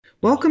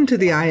Welcome to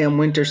the IAM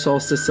Winter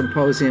Solstice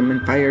Symposium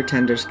and Fire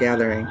Tenders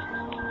Gathering.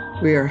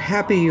 We are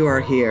happy you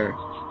are here.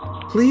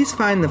 Please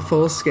find the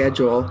full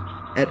schedule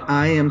at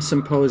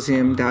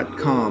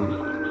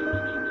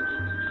iamsymposium.com.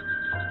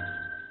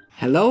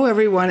 Hello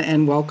everyone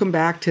and welcome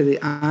back to the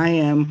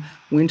IAM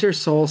Winter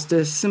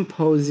Solstice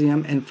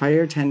Symposium and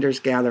Fire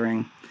Tenders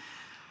Gathering.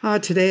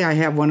 Today I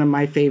have one of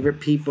my favorite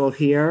people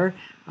here,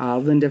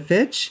 Linda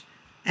Fitch,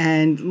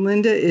 and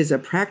Linda is a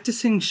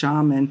practicing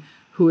shaman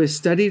who has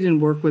studied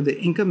and worked with the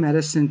Inca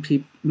medicine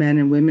men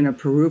and women of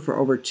Peru for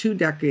over 2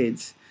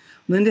 decades.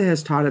 Linda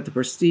has taught at the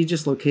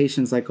prestigious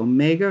locations like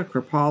Omega,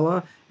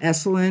 Krippala,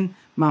 Esalen,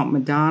 Mount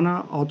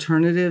Madonna,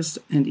 Alternatives,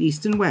 and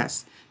East and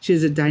West. She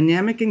is a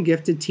dynamic and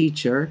gifted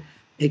teacher.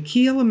 A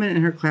key element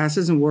in her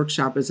classes and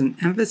workshop is an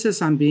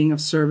emphasis on being of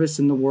service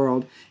in the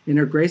world, and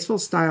her graceful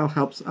style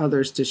helps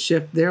others to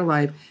shift their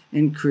life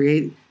and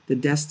create the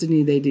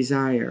destiny they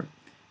desire.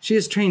 She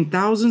has trained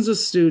thousands of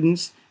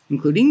students,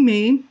 including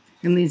me,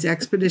 and leads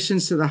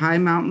expeditions to the high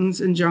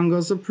mountains and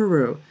jungles of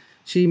Peru.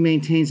 She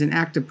maintains an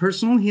active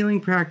personal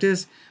healing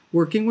practice,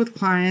 working with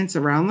clients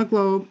around the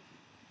globe,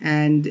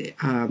 and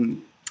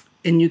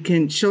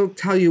she'll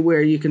tell you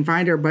where you can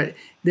find her, but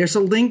there's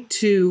a link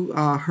to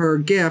her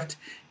gift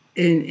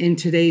in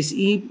today's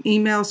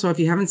email. So if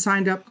you haven't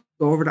signed up,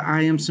 go over to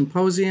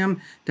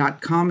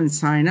iamsymposium.com and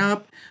sign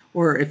up,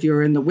 or if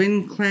you're in the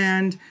Wind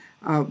Clan,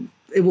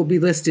 it will be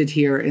listed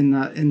here in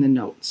the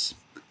notes.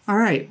 All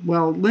right,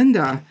 well,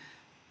 Linda,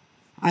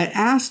 I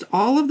asked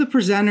all of the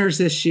presenters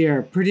this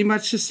year pretty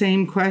much the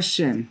same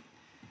question.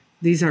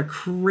 These are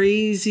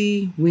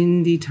crazy,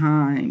 windy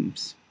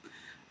times.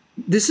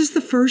 This is the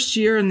first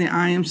year in the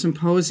IAM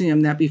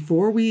Symposium that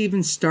before we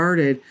even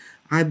started,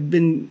 I've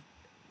been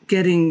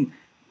getting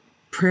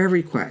prayer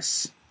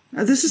requests.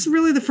 Now, this is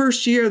really the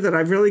first year that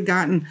I've really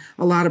gotten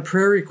a lot of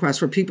prayer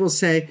requests where people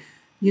say,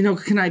 you know,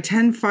 can I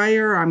tend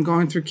fire? I'm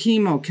going through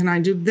chemo. Can I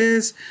do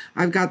this?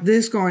 I've got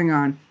this going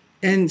on.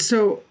 And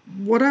so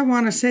what I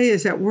want to say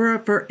is that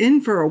we're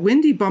in for a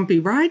windy, bumpy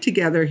ride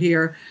together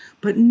here,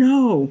 but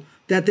know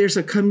that there's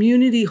a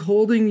community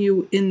holding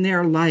you in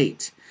their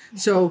light.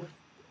 So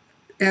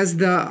as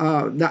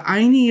the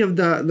Aini of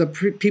the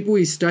people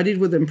we studied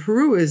with in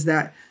Peru is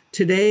that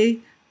today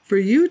for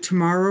you,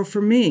 tomorrow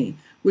for me,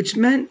 which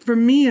meant for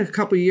me a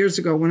couple of years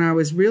ago when I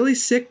was really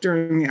sick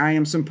during the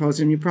IAM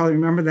Symposium, you probably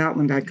remember that,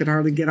 Linda, I could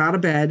hardly get out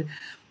of bed,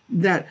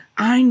 that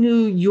I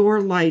knew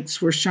your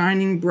lights were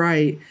shining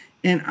bright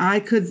and I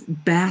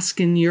could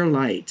bask in your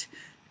light.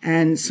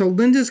 And so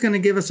Linda's going to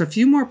give us a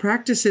few more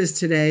practices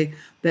today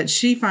that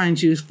she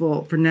finds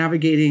useful for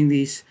navigating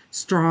these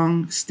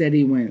strong,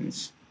 steady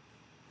winds.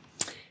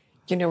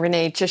 You know,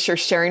 Renee, just your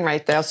sharing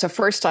right there. So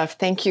first off,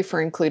 thank you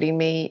for including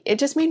me. It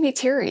just made me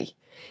teary.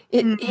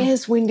 It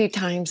is windy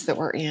times that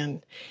we're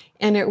in.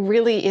 And it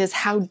really is,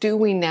 how do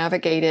we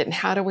navigate it and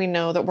how do we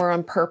know that we're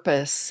on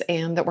purpose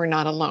and that we're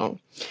not alone?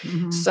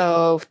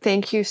 So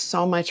thank you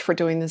so much for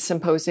doing this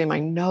symposium. I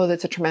know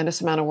that's a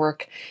tremendous amount of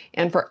work.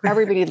 And for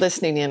everybody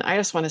listening in, I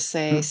just want to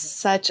say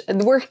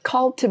we're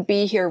called to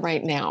be here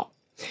right now.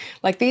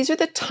 Like these are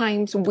the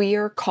times we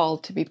are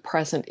called to be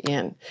present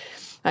in.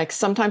 Like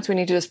sometimes we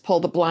need to just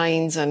pull the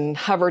blinds and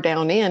hover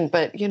down in,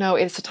 but you know,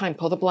 it's a time,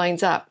 pull the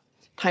blinds up,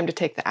 time to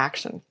take the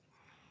action.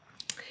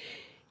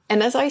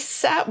 And as I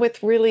sat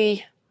with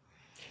really,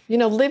 you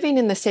know, living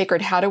in the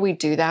sacred, how do we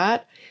do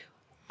that?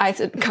 I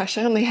said, gosh,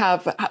 I only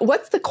have,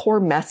 what's the core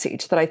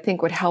message that I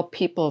think would help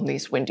people in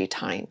these windy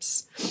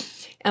times?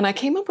 And I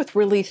came up with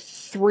really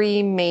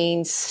 3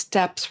 main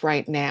steps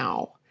right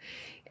now.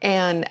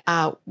 And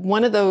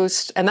one of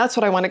those, and that's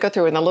what I want to go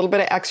through in a little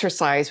bit of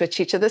exercise with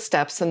each of the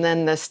steps. And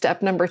then the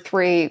step number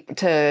 3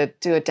 to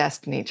do a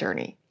destiny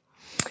journey.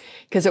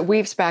 Because it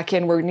weaves back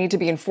in, we need to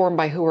be informed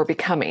by who we're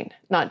becoming,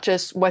 not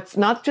just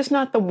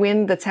the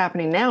wind that's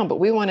happening now,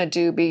 but we want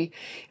to be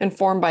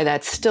informed by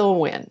that still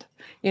wind,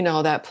 you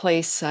know, that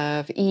place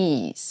of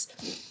ease.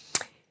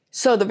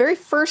 So the very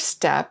first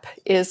step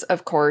is,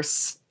 of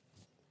course,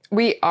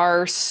 we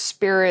are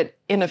spirit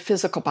in a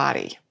physical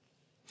body.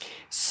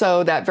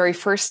 So that very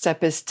first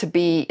step is to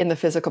be in the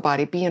physical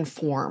body, be in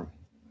form.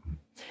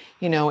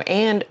 You know,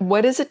 and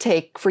what does it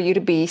take for you to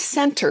be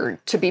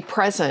centered, to be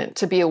present,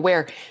 to be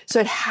aware? So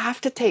I'd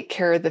have to take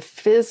care of the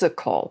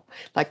physical.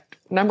 Like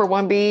number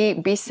 1,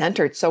 be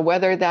centered. So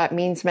whether that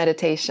means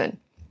meditation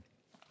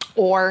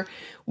or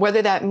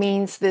whether that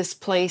means this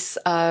place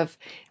of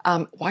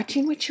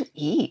watching what you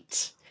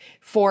eat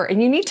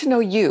and you need to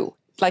know you.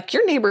 Like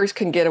your neighbors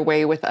can get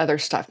away with other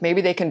stuff.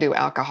 Maybe they can do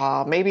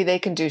alcohol. Maybe they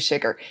can do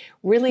sugar.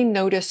 Really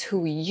notice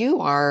who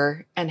you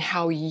are and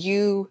how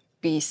you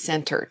be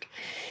centered.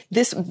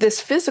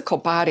 This physical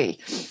body,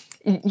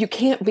 you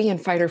can't be in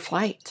fight or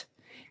flight.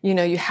 You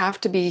know, you have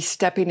to be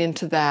stepping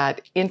into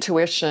that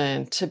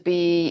intuition, to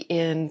be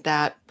in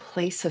that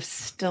place of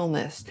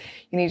stillness.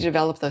 You need to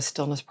develop those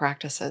stillness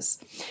practices.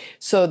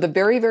 So the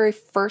very, very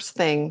first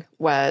thing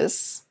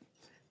was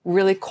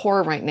really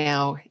core right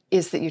now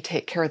is that you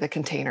take care of the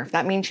container. If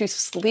that means you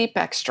sleep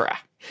extra,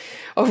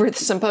 over the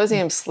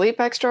symposium, sleep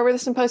extra over the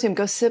symposium,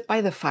 go sit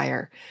by the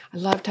fire. I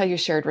loved how you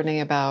shared, Renee,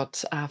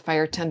 about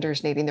fire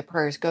tenders needing the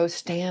prayers. Go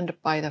stand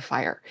by the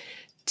fire.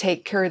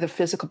 Take care of the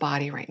physical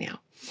body right now,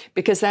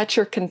 because that's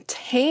your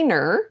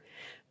container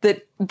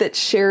that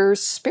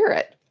shares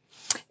spirit.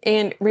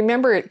 And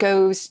remember,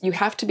 you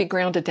have to be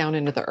grounded down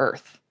into the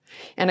earth.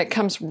 And it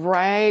comes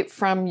right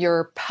from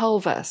your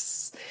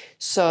pelvis.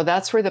 So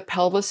that's where the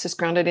pelvis is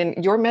grounded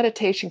in. Your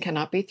meditation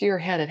cannot be through your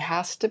head. It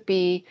has to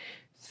be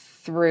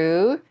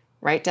through,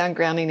 right down,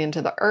 grounding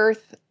into the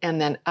earth,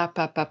 and then up,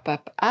 up, up,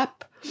 up,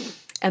 up.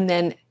 And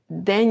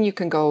then you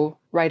can go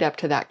right up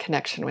to that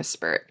connection with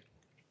spirit.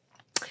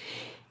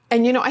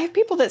 And, I have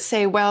people that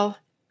say, well,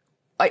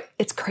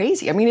 it's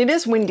crazy. I mean, it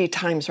is windy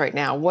times right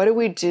now. What do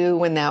we do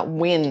when that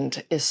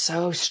wind is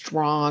so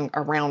strong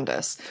around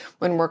us,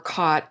 when we're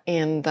caught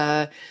in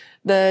the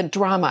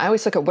drama? I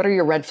always look at, what are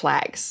your red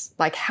flags?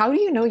 Like, how do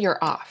you know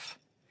you're off?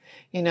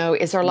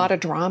 Is there a lot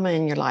of drama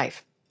in your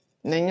life?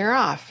 And then you're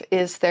off.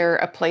 Is there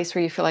a place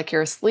where you feel like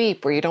you're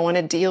asleep, where you don't want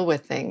to deal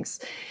with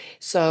things?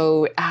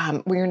 So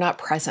where you're not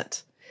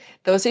present.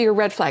 Those are your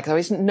red flags.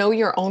 Always know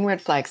your own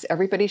red flags.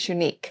 Everybody's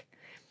unique.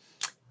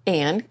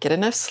 And get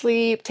enough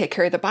sleep, take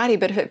care of the body.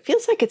 But if it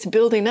feels like it's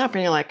building up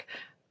and you're like,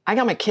 I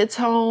got my kids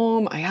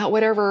home, I got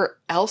whatever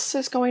else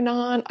is going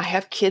on, I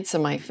have kids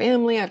in my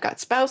family, I've got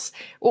spouse,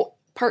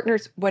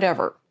 partners,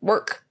 whatever,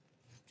 work.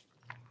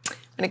 I'm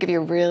going to give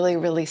you a really,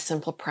 really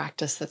simple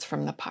practice that's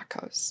from the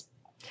Pacos.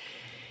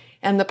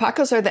 And the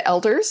Pacos are the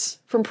elders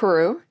from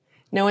Peru.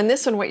 Now in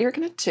this one, what you're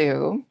going to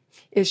do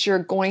is you're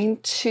going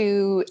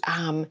to,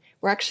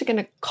 we're actually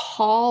going to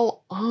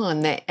call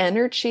on the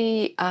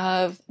energy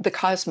of the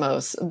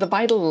cosmos, the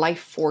vital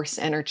life force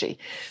energy.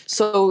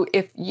 So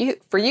if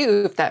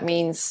that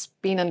means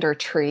being under a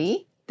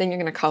tree, then you're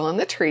going to call on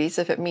the trees.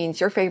 If it means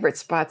your favorite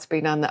spots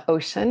being on the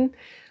ocean,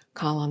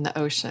 call on the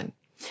ocean.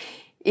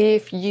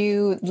 If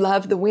you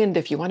love the wind,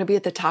 if you want to be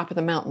at the top of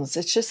the mountains,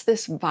 it's just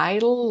this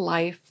vital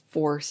life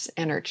force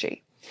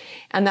energy.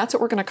 And that's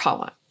what we're going to call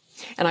on.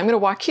 And I'm going to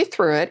walk you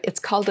through it. It's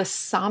called a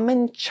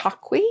shaman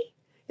chakwi.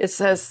 It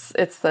says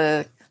it's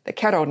the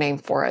Quero name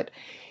for it,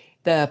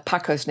 the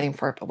Paco's name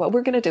for it. But what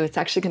we're going to do, it's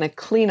actually going to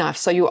clean off.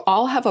 So you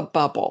all have a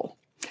bubble.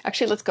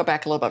 Actually, let's go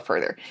back a little bit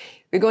further.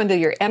 We go into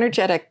your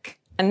energetic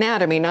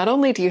anatomy. Not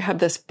only do you have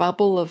this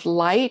bubble of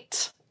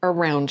light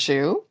around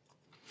you,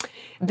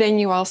 then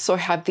you also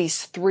have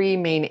these three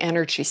main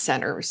energy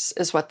centers,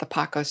 is what the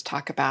Pacos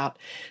talk about.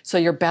 So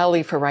your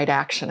belly for right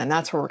action, and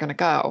that's where we're going to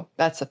go.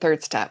 That's the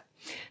third step.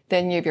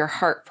 Then you have your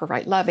heart for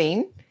right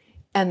loving,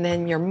 and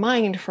then your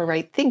mind for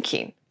right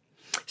thinking.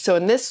 So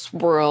in this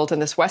world, in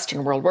this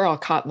Western world, we're all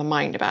caught in the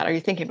mind about, are you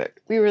thinking about,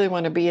 we really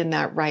want to be in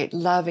that right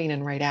loving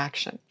and right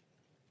action.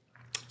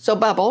 So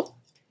bubble.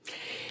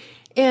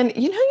 And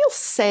you'll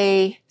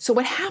say, so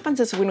what happens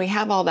is when we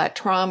have all that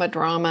trauma,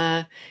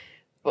 drama,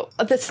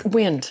 this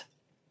wind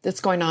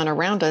that's going on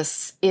around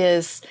us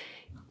is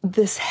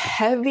this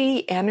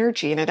heavy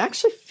energy, and it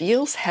actually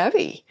feels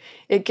heavy.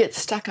 It gets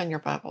stuck on your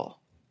bubble.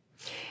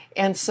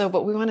 And so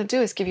what we want to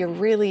do is give you a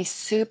really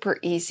super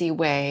easy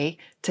way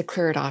to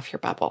clear it off your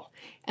bubble.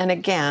 And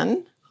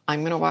again,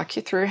 I'm going to walk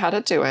you through how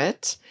to do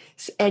it.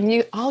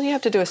 And all you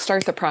have to do is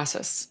start the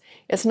process.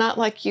 It's not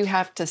like you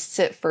have to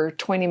sit for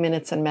 20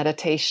 minutes in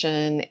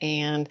meditation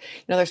and,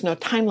 there's no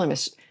time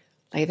limit.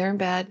 Lay there in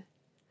bed.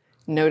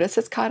 Notice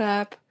it's caught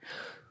up.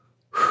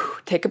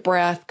 Take a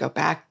breath. Go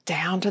back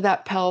down to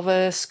that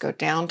pelvis. Go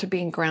down to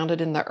being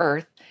grounded in the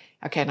earth.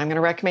 Okay, and I'm going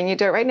to recommend you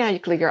do it right now. You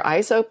can leave your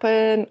eyes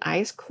open,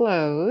 eyes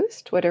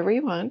closed, whatever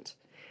you want.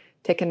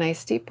 Take a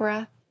nice deep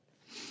breath.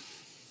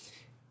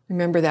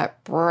 Remember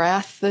that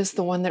breath is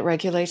the one that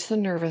regulates the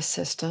nervous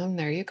system.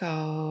 There you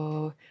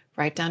go.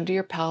 Right down to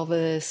your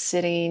pelvis,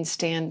 sitting,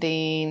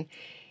 standing,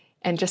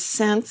 and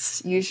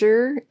just use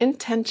your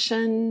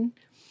intention,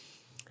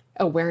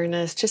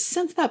 awareness. Just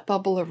sense that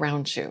bubble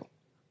around you,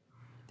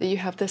 that you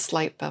have this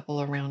light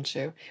bubble around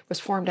you. It was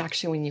formed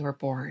actually when you were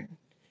born.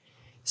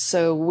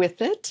 So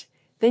with it,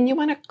 then you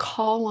want to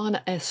call on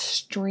a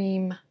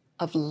stream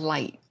of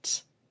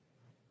light,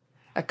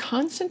 a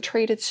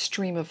concentrated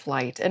stream of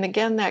light. And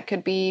again, that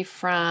could be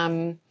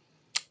from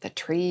the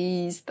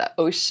trees, the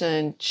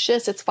ocean,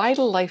 it's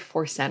vital life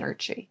force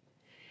energy.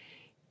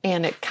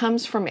 And it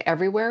comes from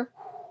everywhere.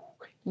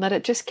 Let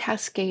it just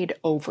cascade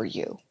over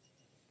you.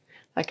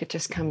 Like it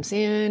just comes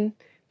in.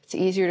 It's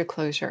easier to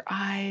close your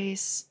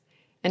eyes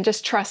and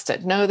just trust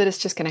it. Know that it's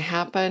just going to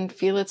happen.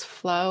 Feel its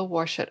flow,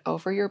 wash it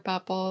over your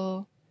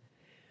bubble.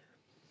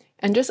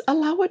 And just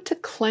allow it to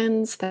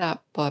cleanse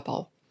that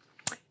bubble.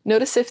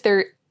 Notice if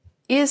there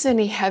is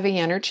any heavy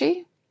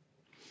energy.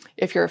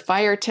 If you're a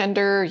fire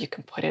tender, you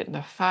can put it in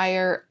the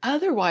fire.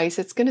 Otherwise,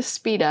 it's going to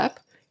speed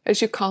up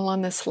as you call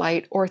on this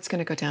light, or it's going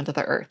to go down to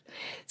the earth.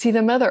 See,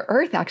 the Mother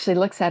Earth actually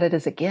looks at it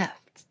as a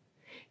gift.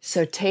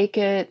 So take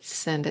it,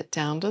 send it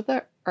down to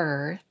the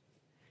earth,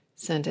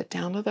 send it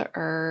down to the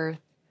earth,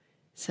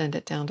 send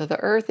it down to the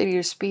earth. It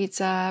either speeds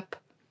up.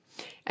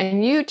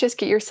 And you just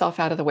get yourself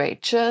out of the way.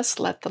 Just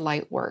let the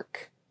light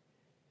work.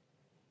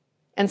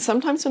 And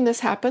sometimes when this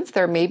happens,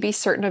 there may be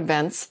certain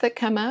events that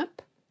come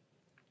up.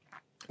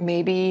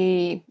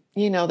 Maybe,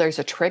 there's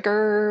a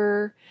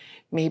trigger.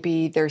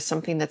 Maybe there's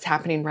something that's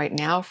happening right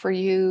now for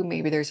you.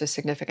 Maybe there's a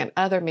significant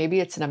other.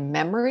 Maybe it's in a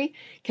memory.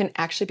 It can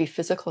actually be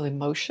physical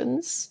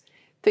emotions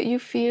that you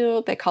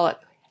feel. They call it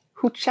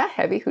hucha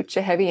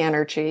heavy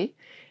energy.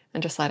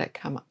 And just let it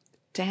come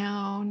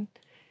down,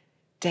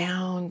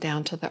 down,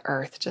 down to the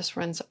earth. Just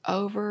runs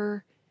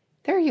over.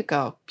 There you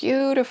go.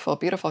 Beautiful,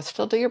 beautiful.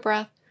 Still do your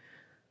breath.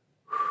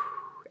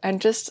 And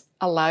just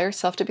allow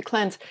yourself to be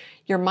cleansed.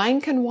 Your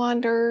mind can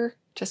wander.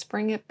 Just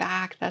bring it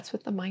back. That's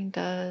what the mind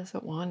does.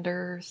 It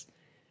wanders.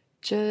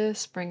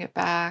 Just bring it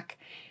back.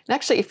 And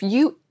actually, if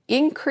you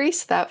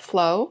increase that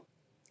flow,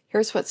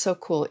 here's what's so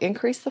cool.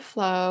 Increase the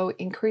flow,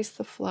 increase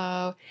the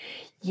flow.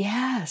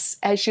 Yes,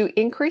 as you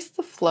increase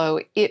the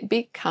flow, it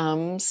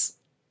becomes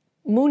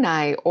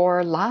munai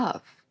or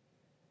love.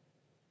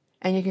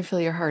 And you can feel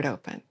your heart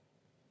open.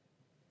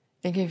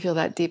 You can feel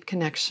that deep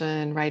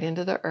connection right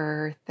into the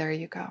earth. There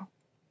you go.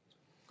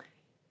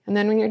 And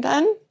then when you're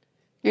done,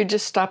 you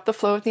just stop the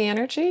flow of the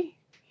energy.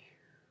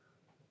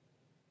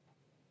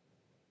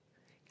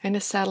 Kind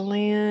of settle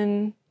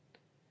in.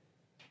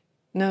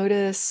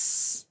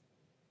 Notice.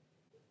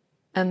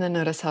 And then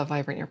notice how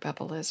vibrant your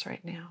bubble is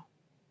right now.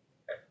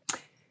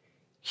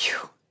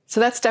 Whew.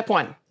 So that's step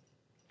one.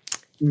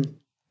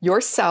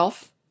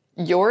 Yourself,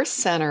 your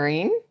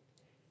centering,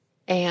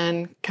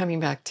 and coming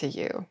back to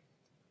you.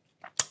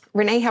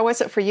 Renee, how was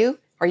it for you?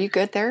 Are you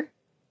good there?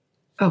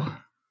 Oh,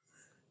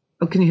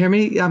 can you hear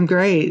me? I'm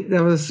great.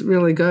 That was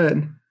really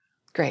good.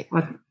 Great.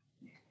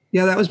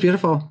 Yeah, that was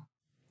beautiful.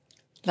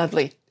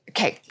 Lovely.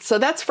 Okay, so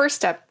that's first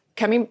step.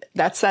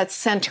 That's that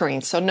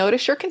centering. So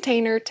notice your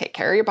container, take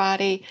care of your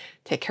body,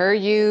 take care of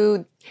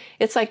you.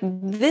 It's like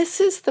this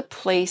is the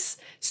place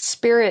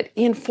spirit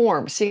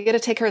informs. So you got to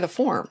take care of the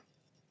form.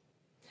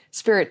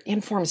 Spirit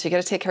informs. So you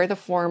got to take care of the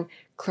form,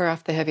 clear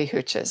off the heavy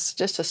hooches.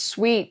 Just a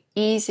sweet,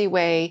 easy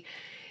way.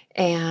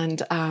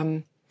 And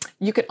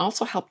you can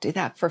also help do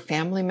that for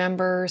family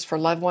members, for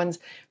loved ones.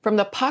 From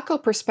the Paco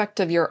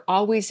perspective, you're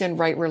always in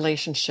right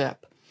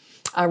relationship.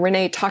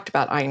 Renee talked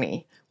about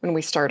Aini when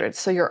we started.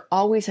 So you're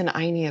always in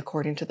Aini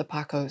according to the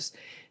Pacos.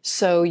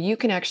 So you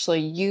can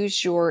actually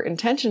use your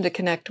intention to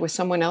connect with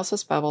someone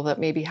else's bubble that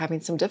may be having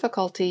some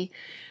difficulty,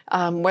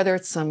 whether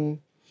it's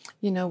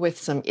with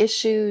some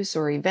issues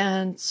or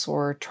events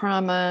or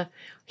trauma,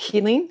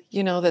 healing,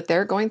 that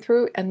they're going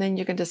through, and then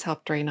you can just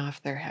help drain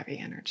off their heavy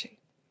energy.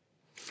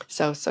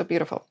 So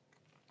beautiful.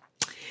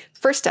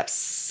 First step.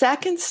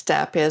 Second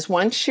step is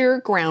once you're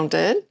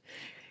grounded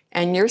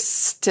and you're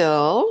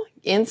still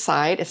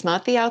inside, it's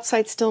not the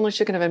outside stillness.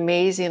 You can have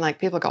amazing, like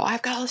people go,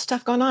 I've got all this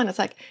stuff going on. It's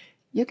like,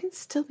 you can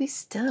still be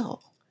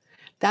still.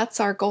 That's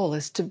our goal,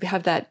 is to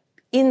have that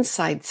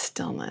inside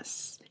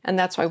stillness. And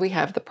that's why we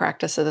have the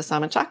practice of the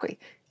Saman Chakri.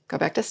 Go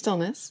back to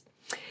stillness.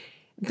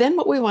 Then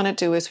what we want to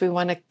do is we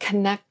want to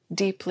connect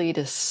deeply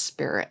to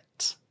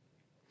spirit.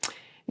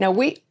 Now,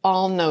 we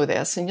all know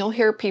this, and you'll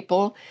hear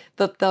people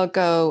that they'll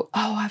go,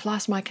 oh, I've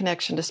lost my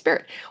connection to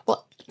spirit.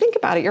 Well, think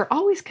about it. You're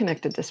always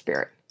connected to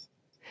spirit.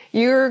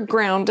 You're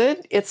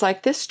grounded. It's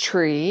like this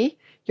tree.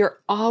 You're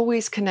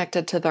always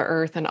connected to the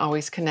earth and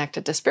always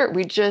connected to spirit.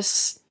 We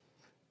just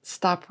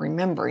stop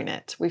remembering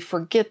it. We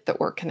forget that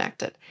we're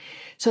connected.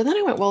 So then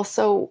I went, well,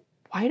 so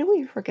why do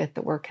we forget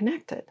that we're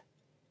connected?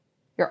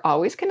 You're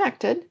always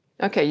connected.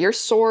 Okay, you're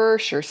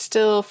source, you're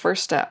still,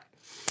 first step.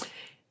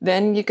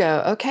 Then you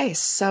go, okay,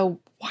 so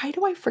why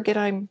do I forget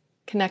I'm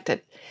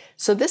connected?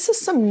 So this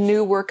is some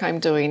new work I'm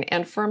doing.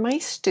 And for my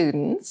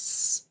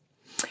students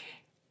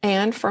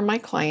and for my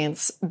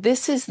clients,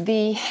 this is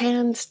the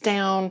hands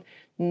down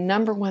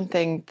number one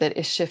thing that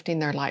is shifting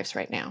their lives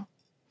right now.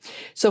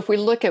 So if we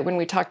look at when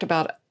we talked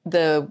about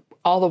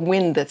all the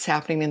wind that's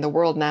happening in the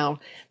world now,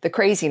 the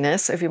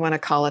craziness, if you want to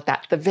call it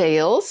that, the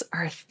veils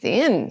are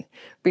thin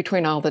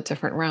between all the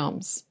different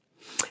realms.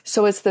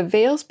 So as the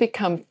veils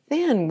become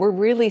thin, we're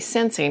really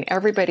sensing,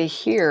 everybody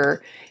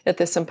here at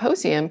the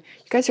symposium,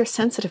 you guys are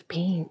sensitive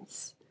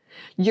beings.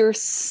 You're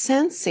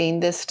sensing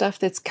this stuff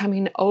that's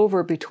coming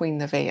over between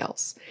the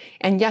veils.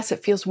 And yes,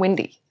 it feels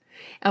windy.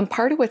 And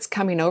part of what's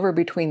coming over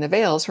between the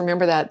veils,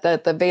 remember that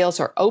the veils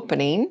are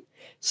opening,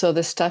 so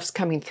the stuff's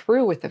coming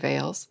through with the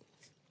veils.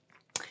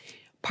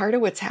 Part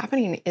of what's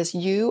happening is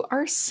you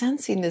are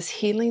sensing this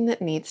healing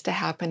that needs to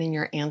happen in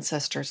your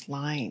ancestors'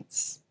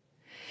 lines.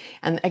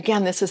 And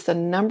again, this is the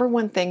number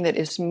one thing that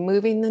is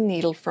moving the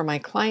needle for my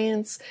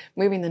clients,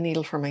 moving the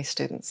needle for my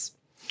students.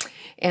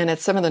 And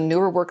it's some of the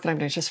newer work that I'm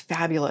doing. It's just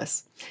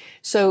fabulous.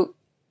 So,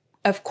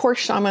 of course,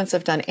 shamans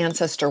have done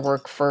ancestor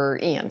work for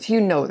eons.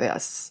 You know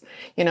this,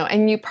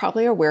 and you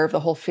probably are aware of the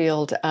whole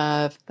field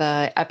of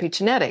the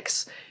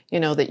epigenetics,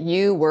 that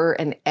you were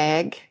an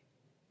egg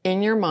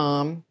in your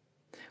mom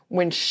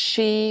when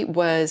she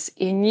was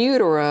in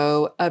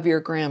utero of your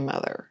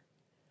grandmother.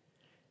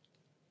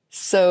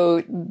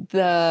 So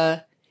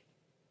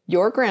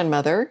your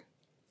grandmother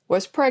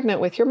was pregnant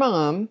with your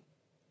mom,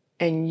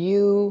 and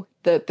you,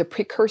 the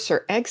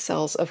precursor egg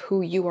cells of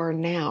who you are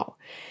now.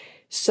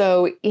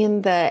 So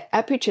in the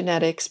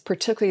epigenetics,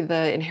 particularly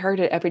the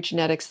inherited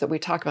epigenetics that we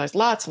talk about, there's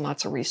lots and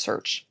lots of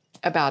research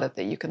about it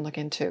that you can look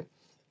into.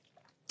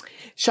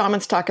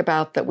 Shamans talk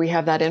about that we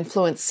have that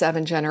influence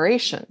 7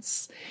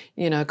 generations,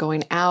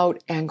 going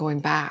out and going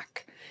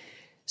back.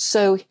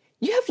 So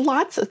you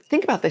have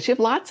think about this, you have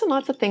lots and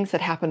lots of things that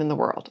happen in the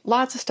world,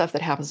 lots of stuff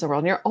that happens in the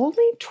world, and you're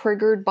only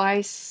triggered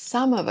by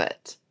some of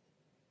it.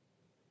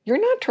 You're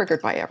not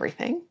triggered by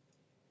everything.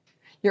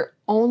 You're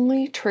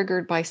only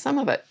triggered by some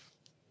of it.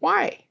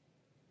 Why?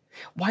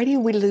 Why do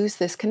we lose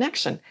this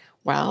connection?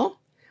 Well,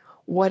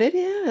 what it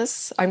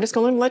is, I'm just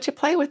going to let you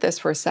play with this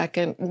for a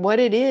second. What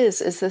it is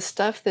the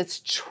stuff that's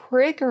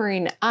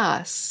triggering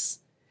us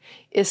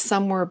is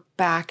somewhere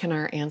back in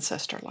our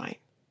ancestor line.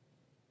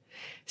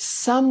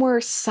 Somewhere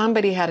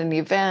somebody had an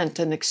event,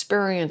 an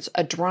experience,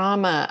 a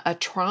drama, a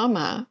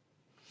trauma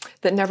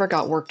that never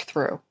got worked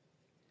through.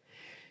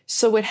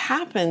 So what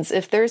happens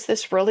if there's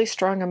this really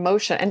strong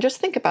emotion, and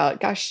just think about,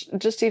 gosh,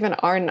 just even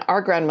in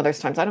our grandmother's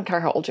times, I don't care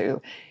how old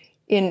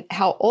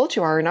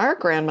you are, in our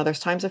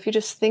grandmother's times, if you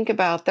just think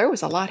about, there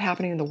was a lot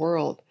happening in the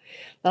world,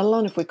 let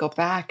alone if we go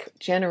back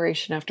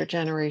generation after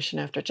generation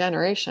after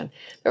generation,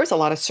 there was a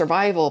lot of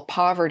survival,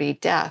 poverty,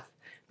 death.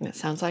 And it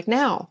sounds like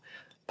now,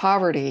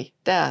 poverty,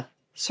 death,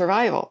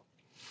 survival.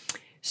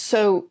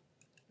 So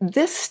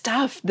this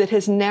stuff that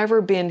has never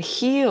been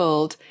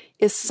healed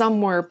is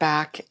somewhere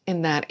back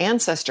in that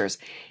ancestors.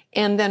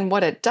 And then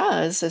what it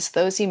does is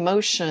those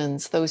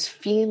emotions, those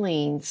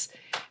feelings,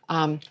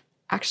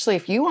 actually,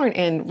 if you aren't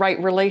in right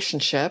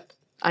relationship,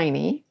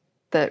 Aini,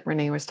 that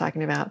Renee was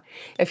talking about,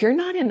 if you're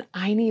not in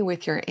Aini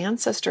with your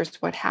ancestors,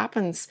 what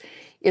happens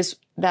is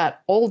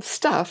that old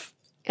stuff,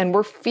 and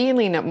we're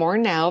feeling it more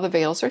now, the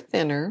veils are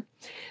thinner,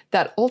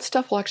 that old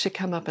stuff will actually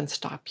come up and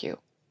stop you.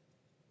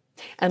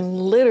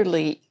 And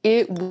literally,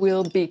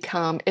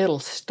 it'll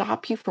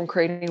stop you from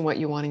creating what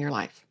you want in your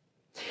life.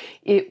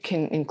 It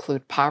can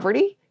include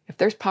poverty. If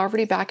there's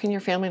poverty back in your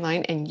family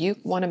line and you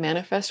want to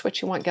manifest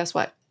what you want, guess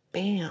what?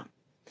 Bam.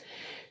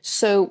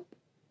 So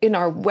in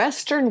our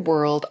Western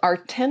world, our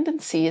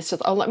tendency is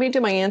to, let me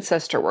do my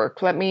ancestor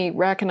work. Let me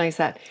recognize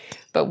that.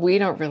 But we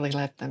don't really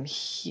let them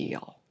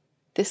heal.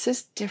 This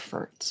is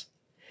different.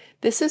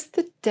 This is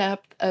the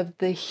depth of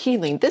the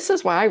healing. This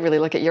is why I really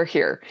look at you're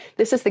here.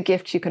 This is the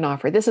gift you can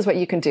offer. This is what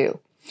you can do,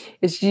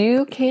 is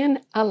you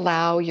can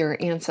allow your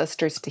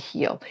ancestors to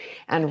heal.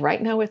 And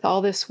right now with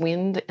all this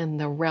wind and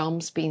the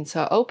realms being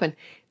so open,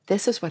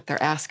 this is what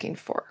they're asking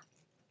for.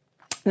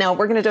 Now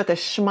we're going to do it the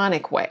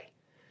shamanic way.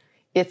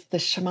 It's the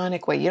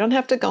shamanic way. You don't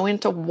have to go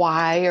into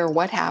why or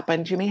what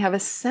happened. You may have a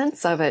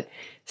sense of it.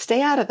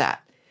 Stay out of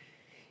that.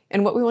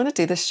 And what we want to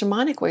do, the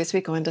shamanic way, is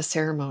we go into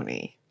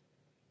ceremony.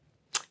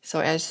 So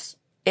as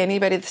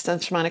anybody that's done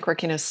shamanic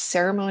work,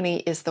 ceremony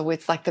is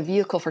it's like the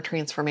vehicle for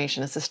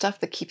transformation. It's the stuff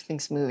that keeps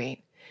things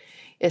moving,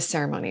 is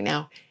ceremony.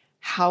 Now,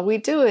 how we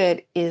do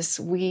it is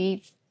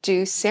we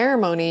do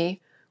ceremony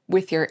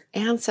with your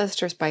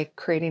ancestors by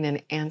creating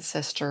an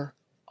ancestor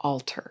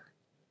altar.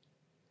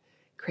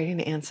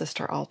 Creating an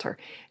ancestor altar.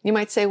 You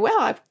might say, well,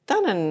 I've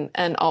done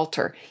an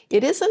altar.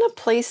 It isn't a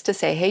place to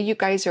say, hey, you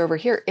guys are over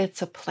here.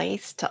 It's a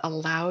place to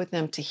allow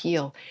them to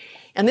heal.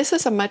 And this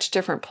is a much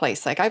different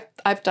place. Like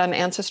I've done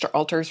ancestor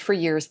altars for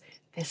years.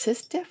 This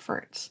is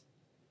different.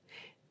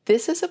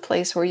 This is a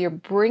place where you're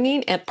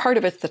bringing, and part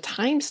of it's the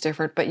time's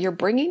different, but you're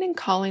bringing and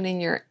calling in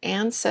your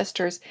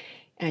ancestors,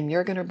 and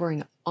you're going to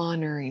bring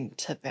honoring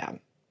to them.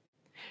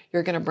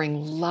 You're going to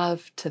bring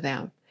love to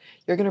them.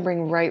 You're going to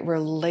bring right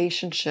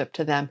relationship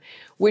to them,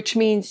 which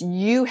means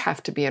you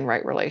have to be in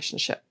right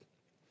relationship.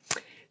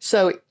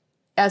 So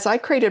as I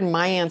created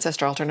my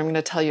ancestor altar, and I'm going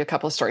to tell you a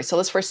couple of stories. So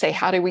let's first say,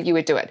 you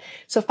would do it.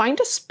 So find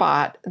a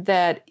spot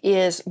that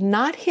is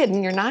not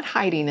hidden, you're not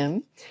hiding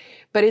them,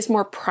 but is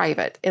more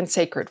private and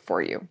sacred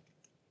for you,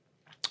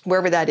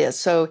 wherever that is.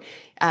 So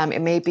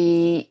it may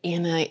be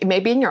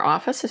in your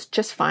office. It's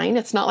just fine.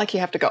 It's not like you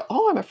have to go,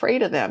 oh, I'm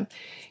afraid of them.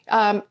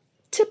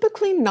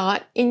 Typically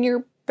not in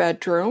your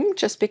bedroom,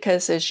 just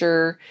because as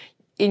you're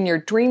in your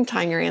dream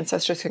time, your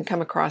ancestors can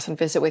come across and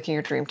visit with you in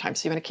your dream time.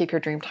 So you want to keep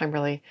your dream time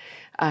really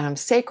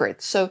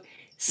sacred. So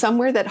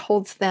somewhere that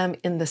holds them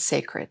in the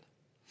sacred,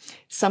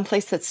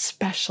 someplace that's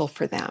special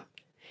for them.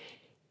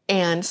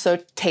 And so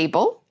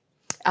table,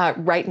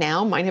 right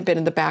now, mine have been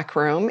in the back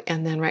room,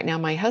 and then right now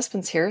my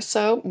husband's here.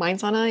 So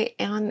mine's on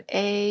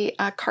a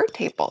card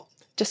table,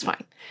 just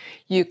fine.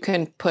 You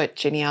can put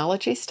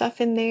genealogy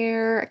stuff in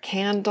there, a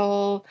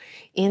candle,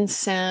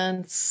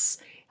 incense,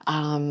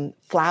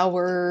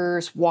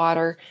 flowers,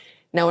 water.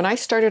 Now, when I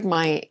started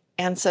my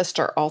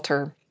ancestor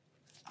altar,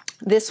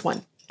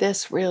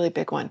 this really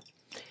big one,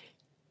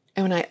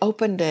 and when I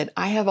opened it,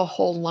 I have a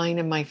whole line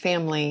in my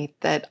family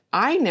that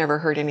I never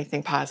heard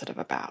anything positive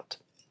about.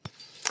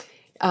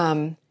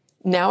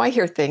 Now I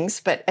hear things,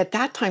 but at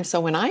that time,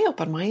 so when I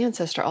opened my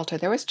ancestor altar,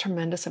 there was a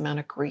tremendous amount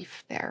of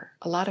grief there,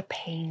 a lot of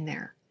pain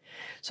there.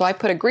 So I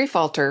put a grief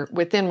altar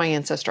within my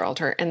ancestor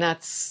altar, and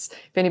that's,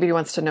 if anybody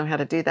wants to know how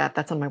to do that,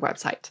 that's on my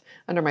website.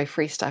 Under my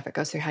free stuff, it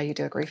goes through how you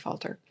do a grief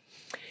altar.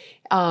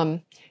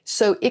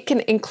 So it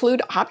can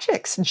include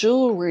objects,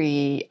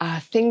 jewelry,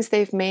 things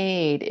they've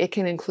made. It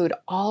can include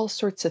all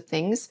sorts of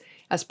things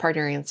as part of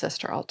your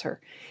ancestor altar.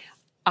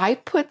 I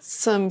put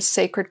some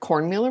sacred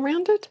cornmeal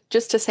around it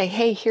just to say,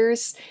 hey,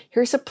 here's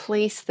a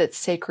place that's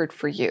sacred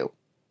for you.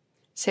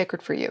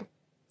 Sacred for you.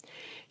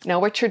 Now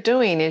what you're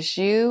doing is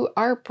you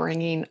are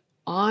bringing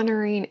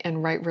honoring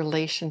and right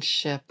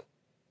relationship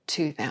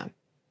to them.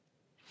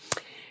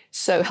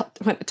 So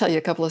I want to tell you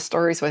a couple of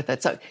stories with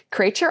it. So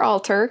create your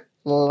altar,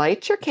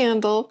 light your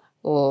candle,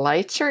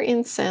 light your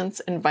incense,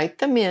 invite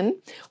them in.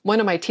 One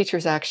of my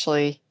teachers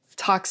actually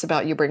talks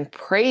about you bring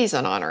praise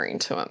and honoring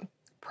to them.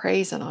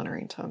 Praise and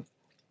honoring to them.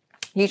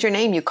 Use your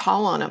name, you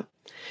call on them.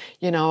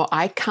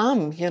 I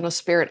come,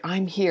 Spirit,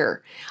 I'm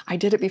here. I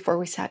did it before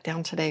we sat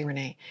down today,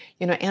 Renee.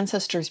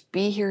 Ancestors,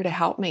 be here to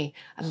help me.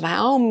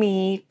 Allow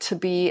me to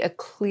be a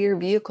clear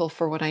vehicle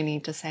for what I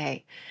need to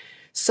say.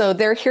 So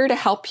they're here to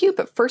help you,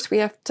 but first we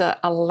have to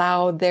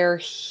allow their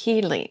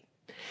healing.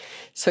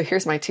 So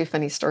here's my 2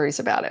 funny stories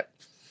about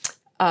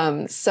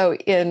it. So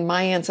in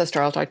my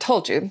ancestor altar, I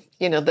told you,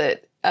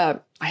 that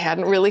I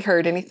hadn't really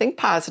heard anything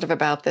positive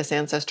about this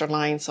ancestor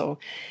line.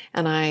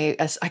 And I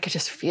could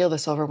just feel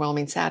this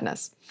overwhelming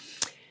sadness.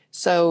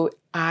 So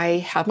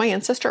I have my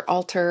ancestor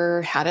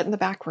altar, had it in the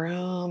back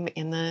room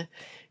in the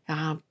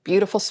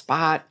beautiful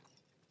spot.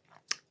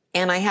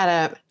 And I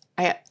had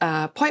an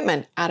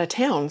appointment out of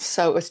town.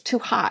 So it was too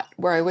hot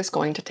where I was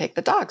going to take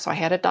the dog. So I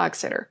had a dog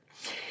sitter.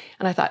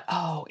 And I thought,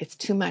 oh, it's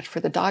too much for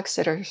the dog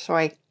sitter. So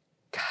I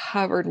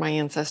covered my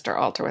ancestor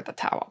altar with a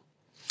towel.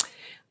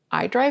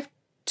 I drive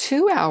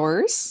 2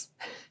 hours.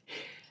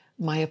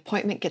 My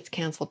appointment gets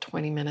canceled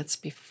 20 minutes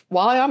before.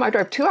 While I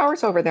drive 2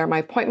 hours over there,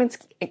 I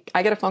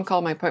get a phone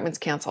call, my appointment's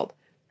canceled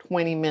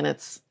 20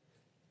 minutes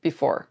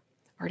before.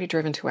 Already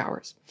driven 2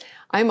 hours.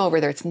 I'm over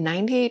there, it's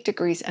 98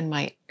 degrees and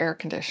my air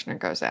conditioner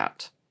goes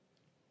out.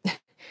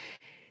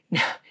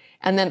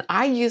 And then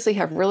I usually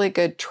have really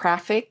good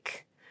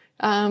traffic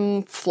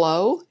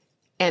flow,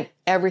 and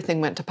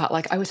everything went to pot.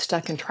 Like I was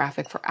stuck in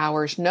traffic for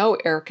hours, no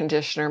air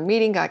conditioner,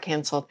 meeting got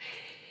canceled.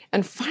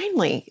 And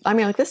finally,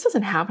 this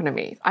doesn't happen to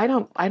me.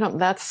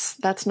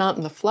 That's not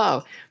in the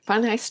flow.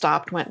 Finally, I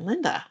stopped, went,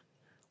 Linda,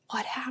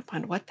 what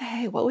happened? What the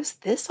hey? What was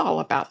this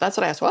all about? That's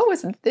what I asked. What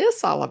was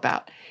this all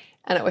about?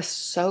 And it was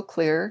so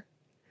clear.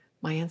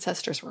 My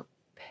ancestors were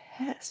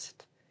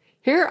pissed.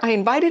 Here, I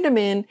invited them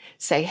in,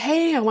 say,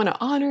 hey, I want to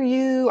honor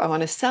you. I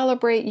want to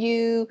celebrate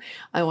you.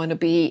 I want to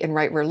be in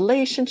right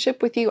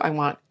relationship with you. I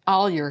want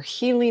all your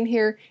healing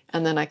here.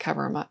 And then I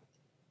cover them up.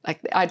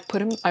 I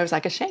was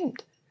like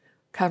ashamed.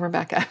 Cover them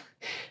back up.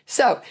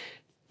 So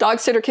dog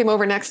sitter came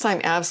over next time.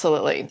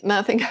 Absolutely.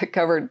 Nothing got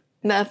covered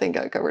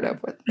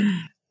up with.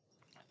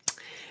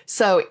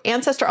 So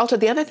ancestor altar.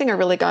 The other thing I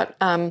really got,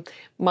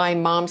 my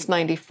mom's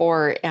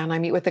 94 and I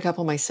meet with a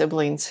couple of my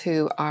siblings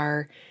who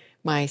are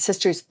my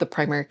sister's the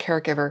primary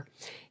caregiver.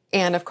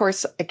 And of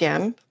course,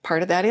 again,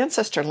 part of that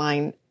ancestor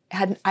line,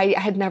 I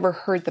had never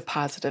heard the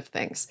positive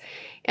things.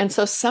 And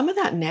so some of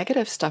that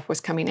negative stuff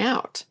was coming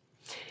out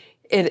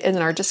in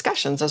our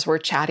discussions as we're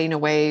chatting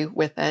away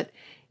with it.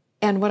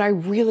 And what I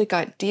really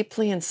got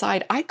deeply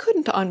inside, I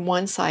couldn't on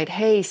one side,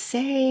 hey,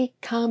 say,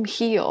 come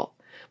heal.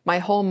 My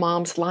whole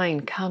mom's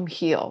line, come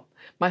heal.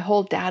 My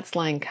whole dad's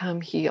line, come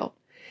heal.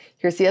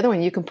 Here's the other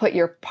one. You can put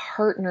your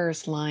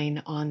partner's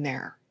line on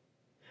there.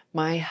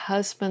 My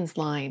husband's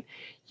line.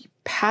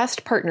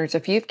 Past partners,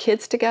 if you have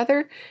kids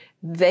together,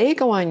 they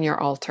go on your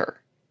altar.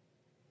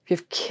 If you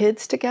have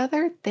kids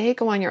together, they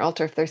go on your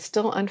altar. If there's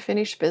still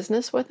unfinished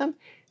business with them,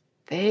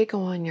 they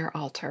go on your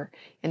altar.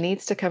 It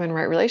needs to come in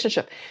right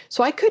relationship.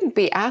 So I couldn't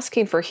be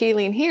asking for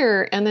healing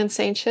here and then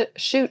saying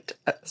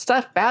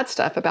bad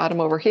stuff about them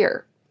over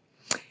here.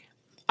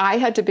 I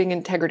had to bring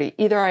integrity.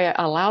 Either I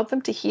allowed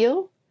them to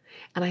heal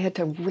and I had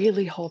to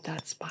really hold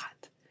that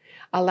spot.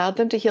 Allowed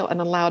them to heal and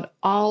allowed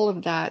all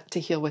of that to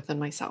heal within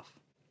myself.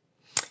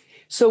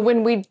 So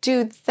when we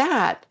do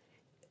that,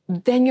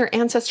 then your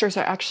ancestors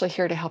are actually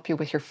here to help you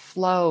with your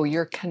flow,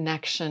 your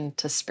connection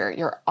to spirit.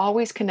 You're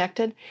always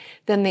connected.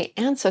 Then the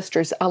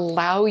ancestors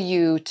allow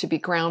you to be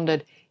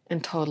grounded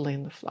and totally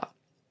in the flow.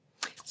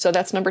 So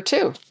that's number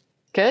 2.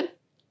 Good?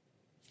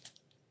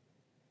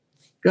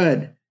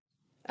 Good.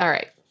 All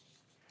right.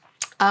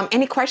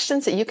 Any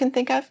questions that you can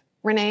think of,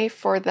 Renee,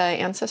 for the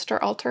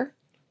ancestor altar?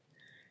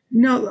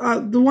 No,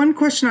 the one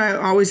question I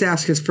always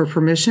ask is for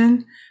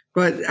permission,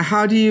 but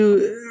are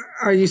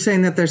you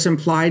saying that there's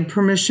implied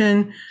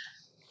permission?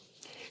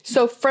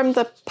 So from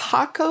the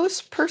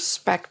Pacos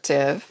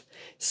perspective,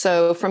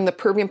 from the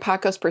Peruvian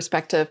Pacos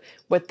perspective,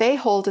 what they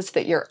hold is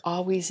that you're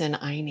always in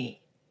Aini.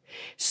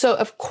 So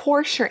of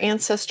course your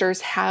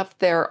ancestors have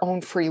their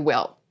own free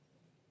will.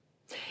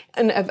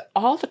 And of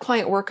all the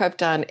client work I've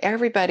done,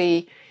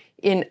 everybody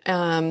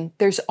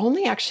there's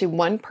only actually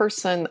one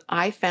person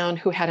I found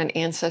who had an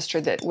ancestor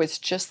that was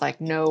just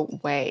like, no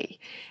way.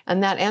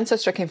 And that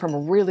ancestor came from a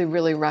really,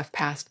 really rough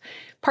past.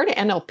 Part of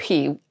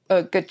NLP,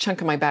 a good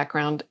chunk of my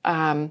background,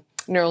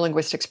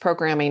 neurolinguistics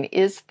programming,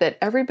 is that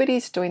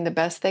everybody's doing the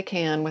best they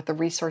can with the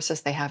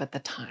resources they have at the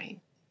time.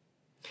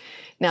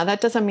 Now,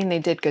 that doesn't mean they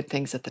did good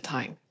things at the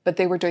time, but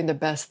they were doing the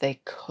best they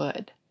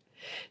could.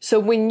 So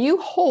when you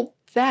hold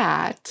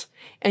that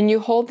and you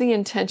hold the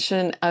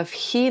intention of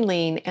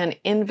healing and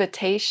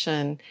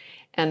invitation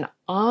and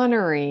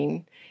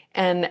honoring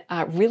and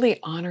really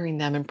honoring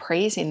them and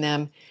praising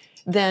them,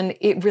 then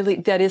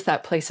that is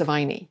that place of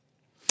Aini.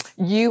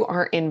 You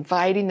are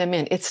inviting them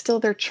in. It's still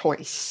their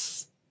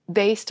choice.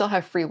 They still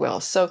have free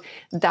will. So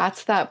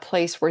that's that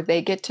place where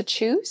they get to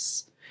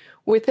choose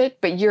with it.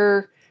 But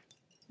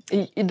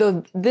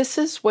this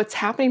is what's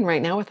happening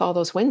right now with all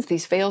those winds.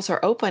 These veils are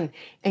open.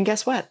 And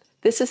guess what?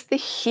 This is the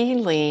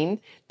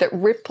healing that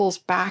ripples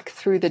back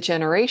through the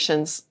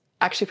generations.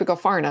 Actually, if we go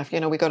far enough,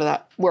 we go to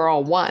that, we're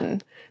all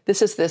one.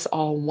 This is this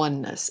all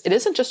oneness. It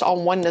isn't just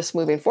all oneness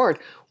moving forward.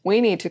 We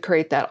need to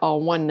create that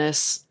all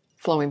oneness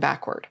flowing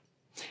backward.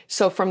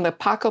 So from the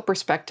Paco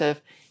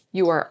perspective,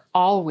 you are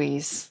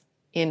always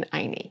in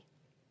Aini.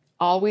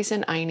 Always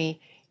in Aini.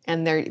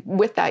 And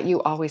with that,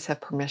 you always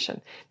have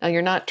permission. Now,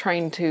 you're not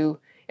trying to,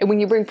 and when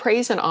you bring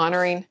praise and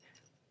honoring,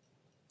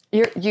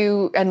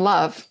 and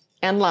love,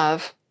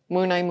 Munai,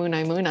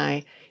 Munai,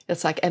 Munai,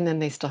 it's like, and then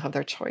they still have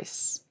their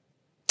choice.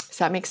 Does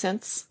that make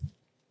sense?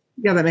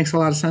 Yeah, that makes a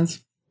lot of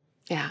sense.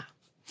 Yeah.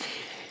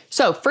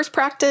 So first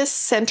practice,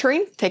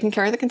 centering, taking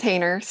care of the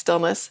container,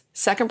 stillness.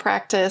 Second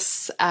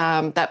practice,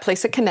 that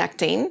place of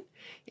connecting.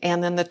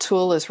 And then the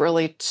tool is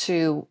really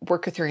to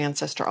work with your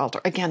ancestor altar.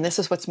 Again, this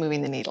is what's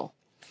moving the needle.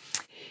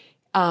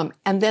 And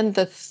then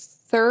the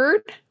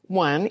third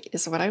one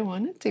is what I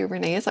want to do,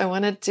 Renee, is I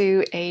want to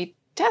do a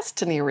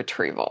destiny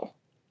retrieval.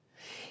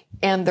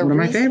 And one of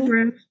my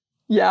favorites.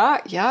 Yeah,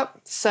 yep.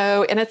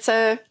 So, and it's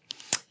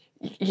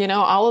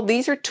all of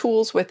these are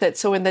tools with it.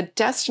 So in the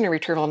destiny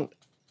retrieval,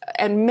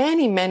 and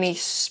many, many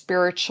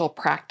spiritual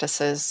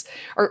practices,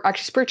 or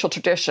actually spiritual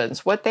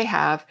traditions, what they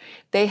have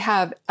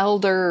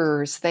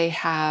elders, they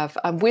have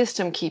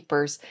wisdom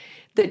keepers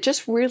that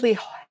just really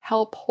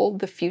help hold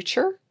the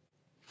future.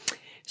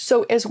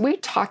 So as we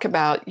talk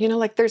about,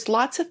 there's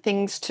lots of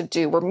things to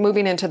do. We're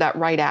moving into that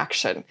right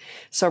action.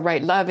 So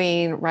right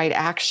loving, right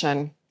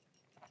action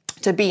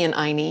to be in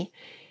Aini.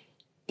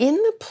 In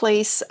the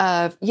place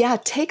of,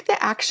 take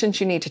the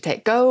actions you need to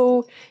take.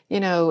 Go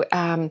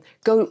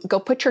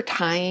put your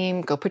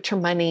time, go put your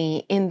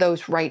money in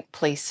those right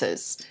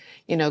places.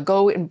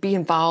 Go and be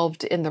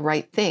involved in the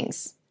right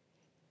things.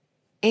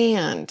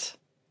 And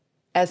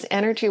as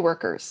energy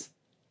workers,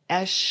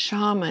 as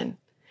shaman,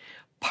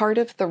 part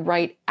of the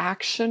right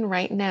action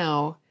right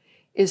now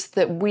is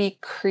that we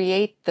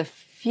create the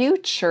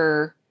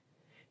future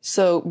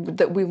so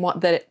that we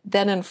want that it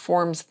then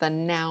informs the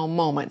now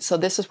moment. So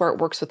this is where it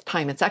works with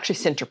time. It's actually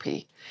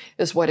syntropy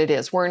is what it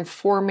is. We're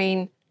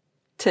informing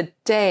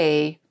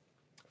today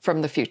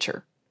from the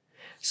future.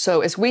 So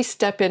as we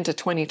step into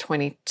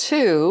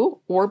 2022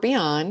 or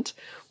beyond,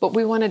 but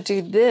we want to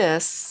do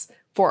this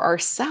for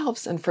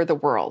ourselves and for the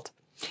world.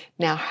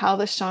 Now, how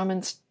the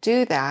shamans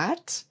do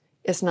that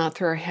is not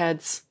through our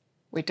heads.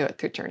 We do it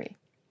through journey.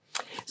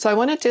 So I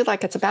want to do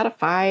it's about a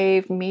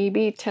 5,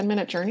 maybe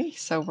 10-minute journey.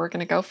 So we're going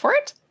to go for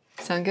it.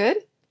 Sound good?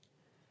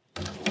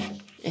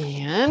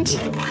 And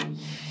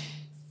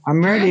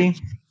I'm ready.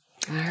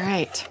 All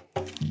right.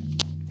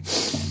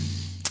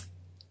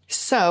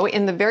 So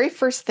in the very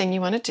first thing you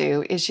want to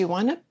do is you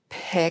want to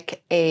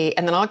pick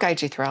and then I'll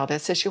guide you through all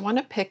this, is you want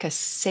to pick a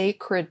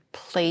sacred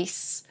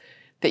place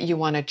that you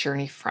want to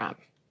journey from.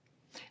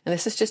 And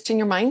this is just in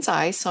your mind's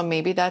eye. So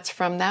maybe that's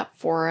from that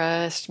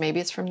forest. Maybe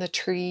it's from the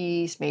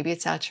trees. Maybe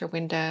it's out your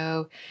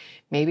window.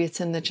 Maybe it's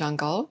in the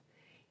jungle.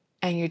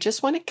 And you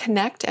just want to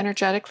connect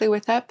energetically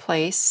with that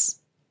place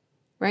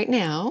right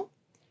now.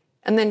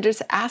 And then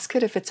just ask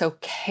it if it's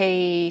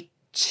okay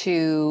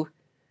to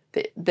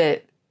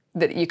that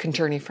you can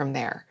journey from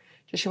there.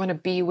 Just you want to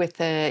be with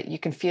it. You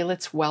can feel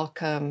its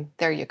welcome.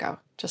 There you go.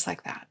 Just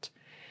like that.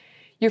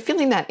 You're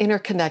feeling that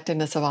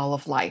interconnectedness of all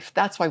of life.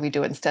 That's why we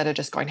do it instead of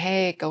just going,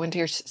 hey, go into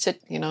your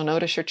sit,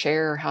 notice your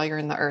chair or how you're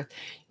in the earth.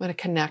 You want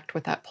to connect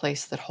with that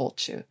place that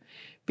holds you.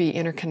 Be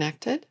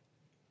interconnected.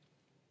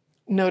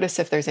 Notice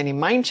if there's any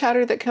mind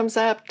chatter that comes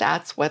up.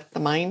 That's what the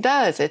mind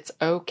does. It's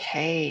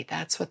okay.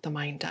 That's what the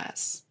mind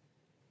does.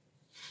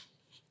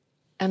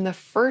 And the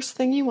first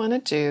thing you want to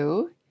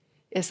do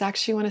is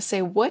actually want to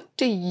say, what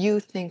do you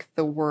think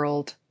the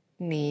world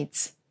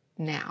needs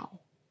now?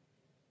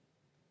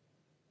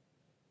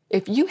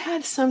 If you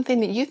had something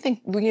that you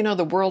think,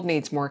 the world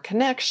needs more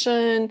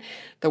connection,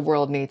 the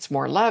world needs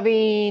more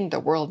loving, the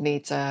world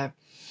needs it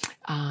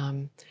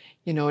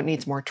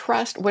needs more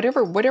trust,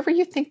 whatever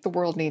you think the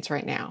world needs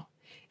right now.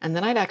 And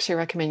then I'd actually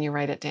recommend you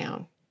write it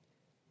down.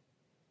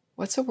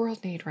 What's the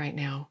world need right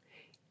now?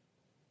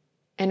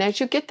 And as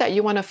you get that,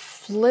 you want to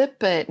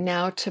flip it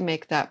now to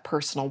make that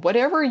personal.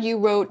 Whatever you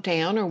wrote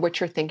down or what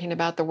you're thinking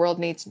about, the world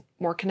needs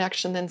more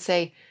connection, then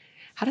say,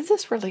 how does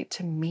this relate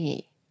to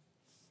me?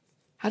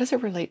 How does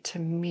it relate to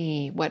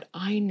me, what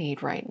I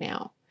need right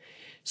now?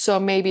 So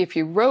maybe if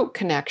you wrote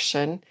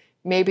connection,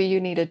 maybe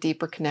you need a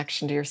deeper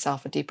connection to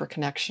yourself, a deeper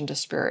connection to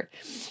spirit.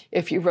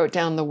 If you wrote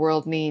down the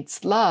world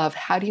needs love,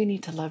 how do you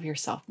need to love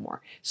yourself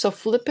more? So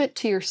flip it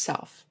to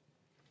yourself.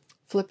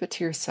 Flip it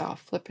to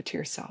yourself. Flip it to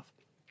yourself.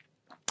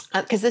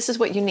 Because this is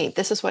what you need.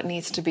 This is what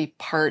needs to be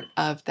part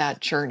of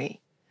that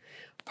journey,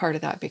 part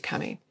of that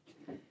becoming.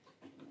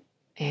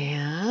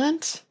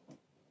 And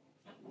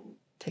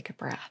take a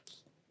breath.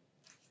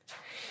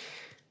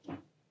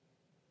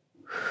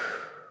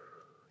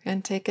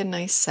 And take a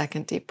nice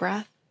second deep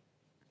breath.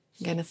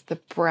 Again, it's the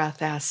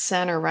breath as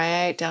center,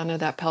 right down to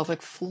that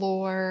pelvic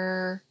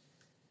floor.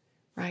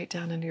 Right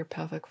down into your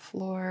pelvic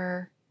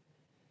floor.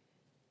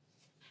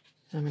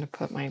 I'm going to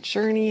put my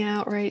journey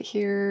out right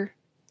here.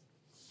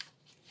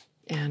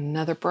 And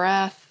another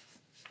breath.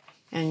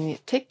 And you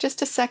take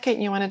just a second.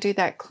 You want to do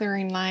that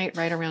clearing light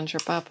right around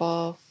your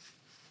bubble.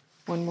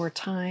 One more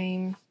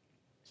time.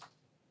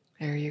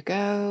 There you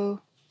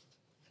go.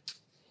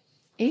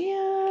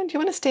 And you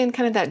want to stay in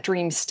kind of that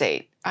dream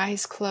state.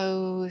 Eyes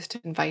closed.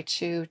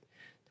 Invite you to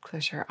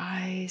close your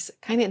eyes.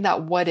 Kind of in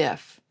that what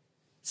if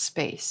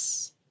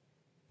space.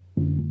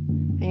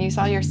 And use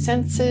all your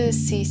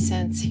senses. See,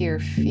 sense, hear,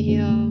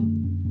 feel.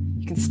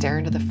 You can stare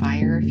into the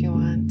fire if you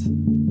want.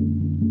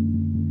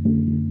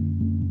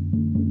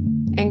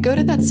 And go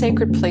to that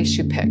sacred place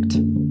you picked.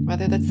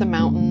 Whether that's the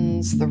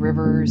mountains, the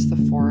rivers, the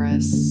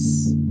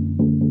forests.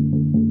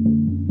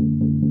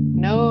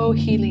 No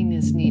healing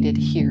is needed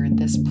here in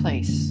this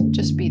place.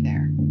 Just be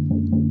there.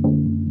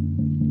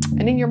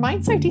 And in your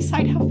mind's eye,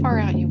 decide how far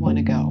out you want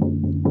to go.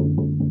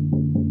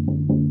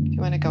 Do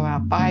you want to go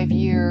out 5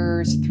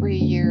 years, 3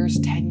 years,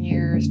 10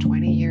 years,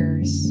 20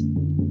 years?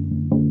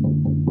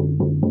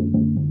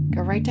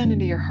 Go right down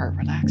into your heart.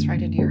 Relax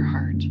right into your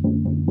heart.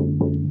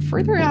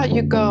 Further out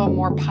you go,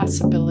 more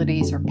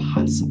possibilities are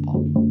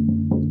possible.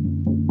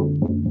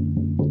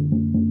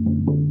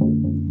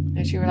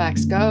 As you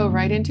relax, go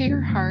right into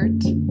your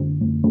heart.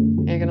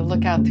 You're going to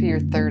look out through your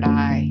third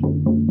eye.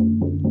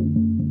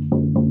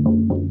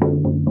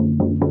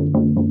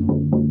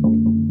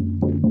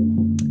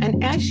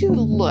 And as you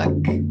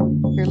look,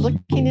 you're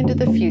looking into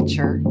the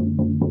future.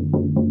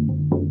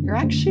 You're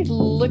actually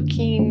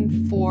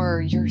looking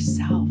for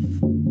yourself.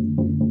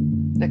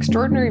 An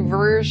extraordinary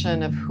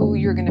version of who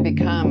you're going to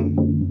become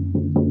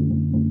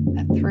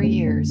at 3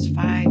 years,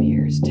 5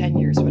 years, 10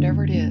 years,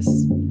 whatever it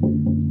is.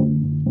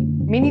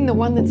 Meaning the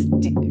one that's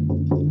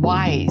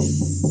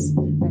wise,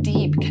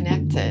 deep,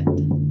 connected,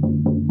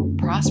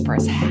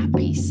 prosperous,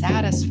 happy,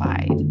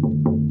 satisfied.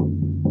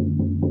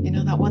 You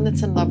know, that one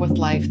that's in love with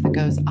life that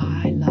goes,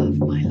 I love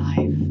my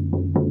life.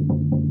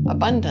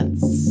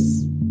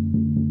 Abundance.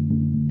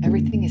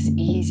 Everything is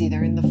easy.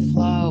 They're in the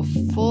flow,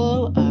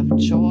 full of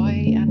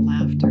joy and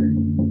laughter.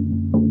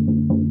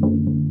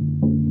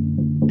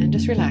 And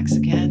just relax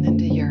again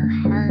into your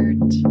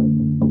heart,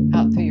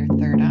 out through your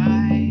third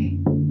eye,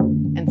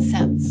 and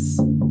sense.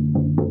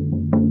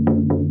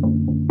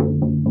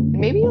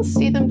 Maybe you'll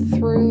see them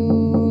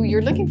through,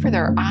 you're looking for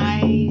their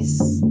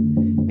eyes.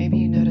 Maybe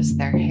you notice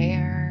their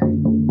hair.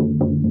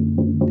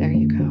 There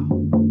you go.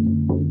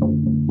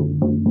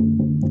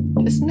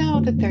 Just know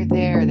that they're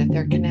there, that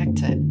they're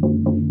connected.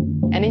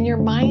 And in your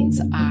mind's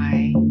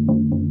eye,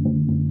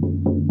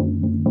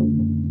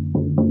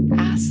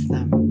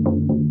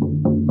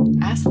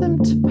 ask them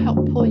to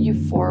help pull you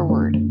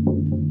forward.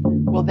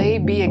 Will they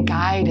be a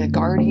guide, a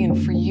guardian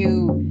for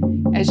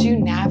you as you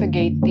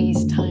navigate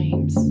these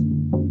times?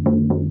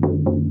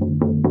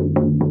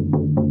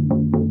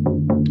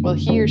 Will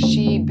he or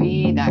she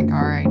be that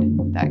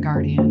guide, that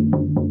guardian?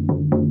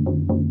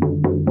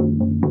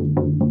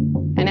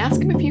 And ask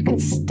them if you can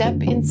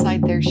step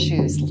inside their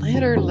shoes,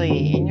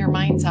 literally in your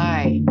mind's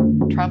eye,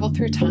 travel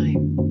through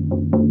time,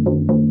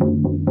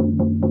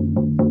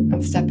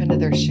 and step into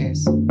their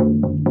shoes,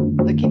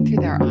 looking through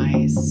their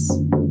eyes,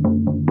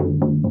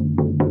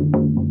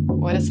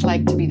 what it's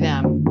like to be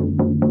them.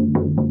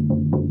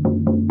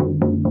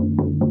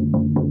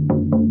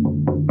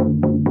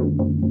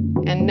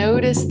 And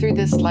notice through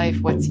this life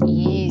what's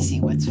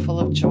easy, what's full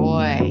of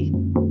joy,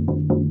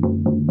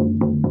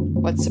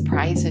 what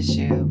surprises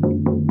you.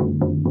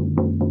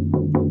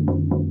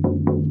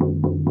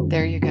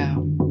 There you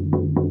go.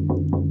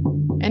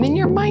 And in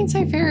your mind's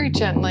eye, very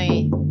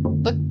gently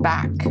look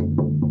back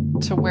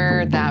to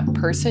where that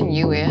person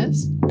you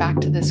is, back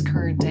to this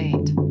current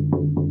date.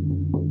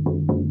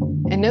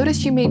 And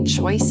notice you made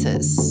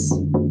choices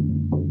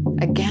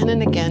again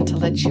and again to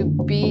let you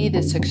be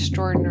this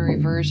extraordinary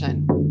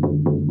version.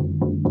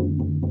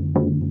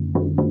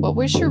 What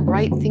was your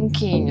right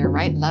thinking, your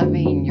right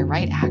loving, your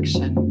right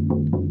action?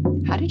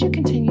 How did you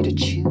continue to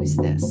choose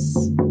this?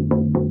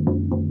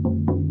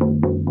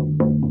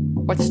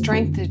 What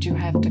strength did you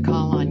have to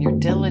call on? Your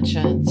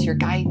diligence, your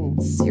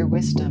guidance, your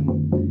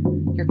wisdom,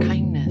 your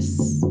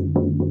kindness,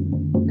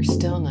 your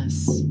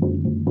stillness.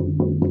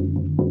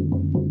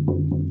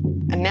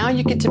 And now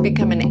you get to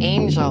become an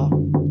angel.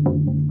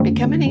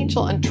 Become an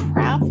angel and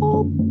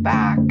travel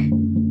back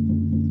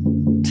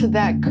to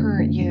that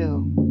current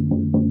you.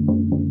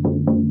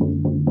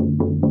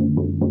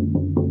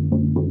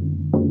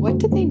 What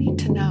do they need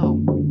to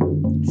know?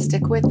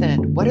 Stick with it.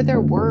 What are their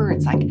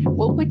words? Like,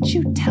 what would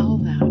you tell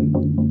them?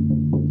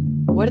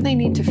 What do they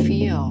need to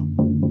feel?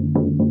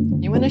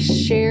 You want to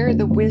share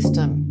the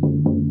wisdom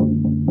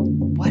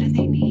do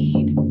they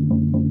need?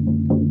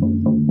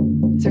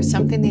 Is there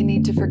something they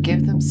need to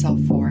forgive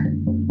themselves for?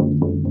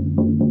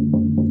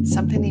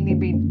 Something they need to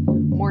be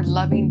more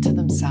loving to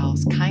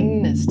themselves,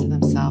 kindness to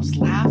themselves,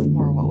 laugh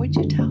more? What would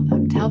you tell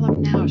them? Tell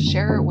them now,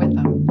 share it with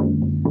them.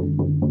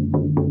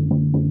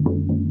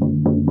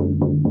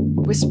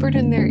 Whispered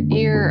in their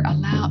ear,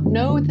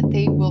 know that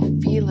they will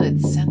feel it,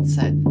 sense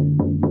it.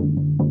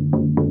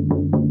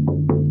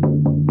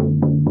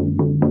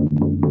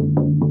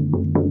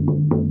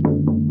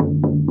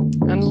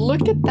 And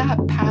look at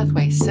that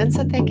pathway, sense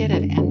that they get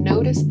it, and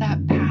notice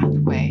that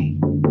pathway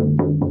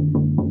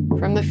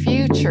from the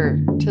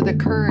future to the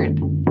current,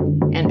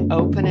 and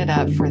open it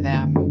up for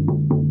them.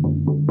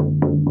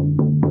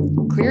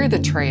 Clear the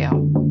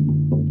trail.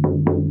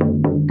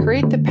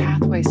 Create the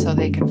pathway so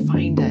they can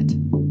find it.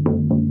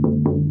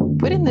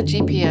 Put in the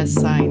GPS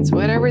signs,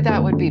 whatever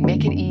that would be.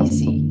 Make it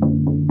easy.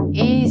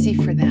 Easy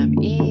for them.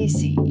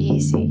 Easy,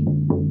 easy.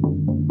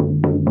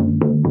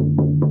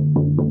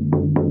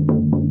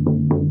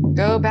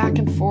 Go back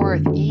and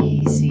forth.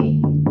 Easy,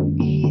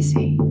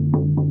 easy.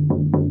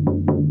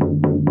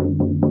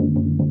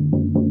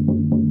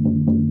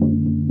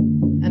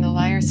 And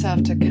allow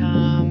yourself to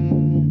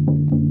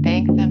come,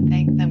 thank them,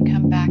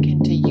 come back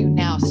into you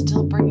now,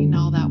 still bringing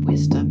all that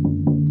wisdom.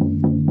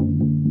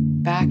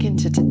 Back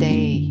into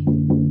today,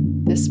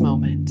 this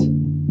moment.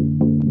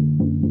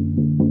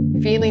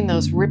 Feeling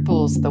those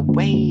ripples, the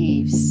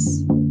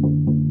waves,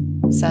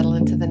 settle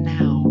into the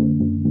now.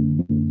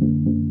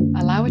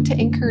 Allow it to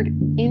anchor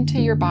into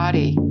your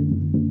body,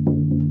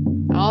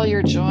 all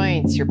your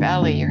joints, your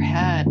belly, your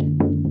head,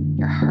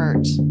 your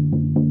heart.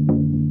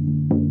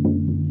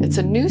 It's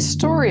a new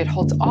story. It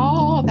holds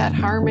all that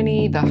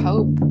harmony, the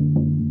hope.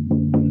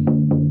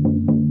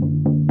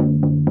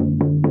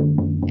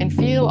 And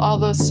feel all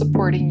those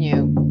supporting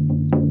you.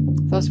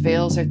 Those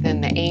veils are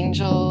thin, the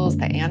angels,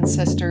 the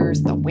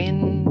ancestors, the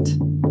wind,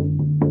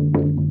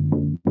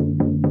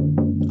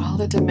 all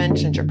the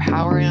dimensions, your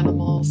power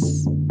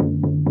animals.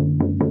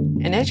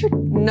 And as you're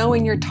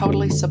knowing you're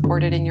totally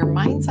supported in your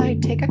mind's eye,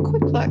 take a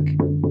quick look.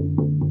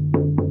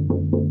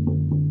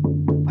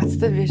 What's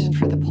the vision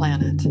for the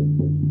planet?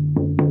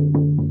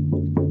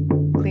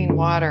 Clean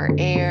water,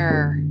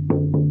 air,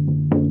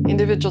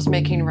 individuals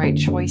making right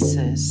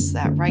choices,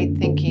 that right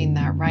thinking,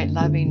 that right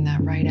loving,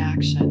 that right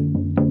action.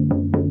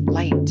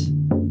 Light.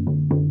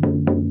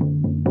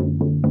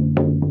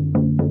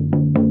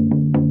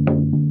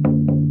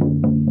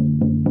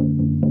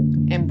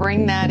 And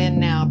bring that in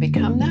now.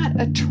 Become that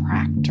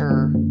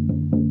attractor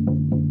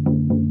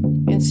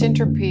in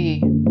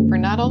syntropy for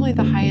not only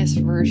the highest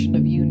version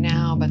of you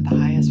now, but the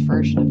highest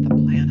version of the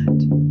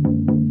planet.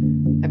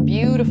 A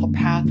beautiful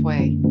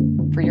pathway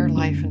for your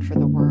life and for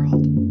the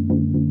world.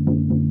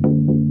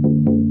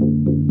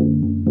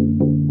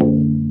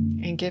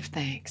 And give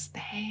thanks.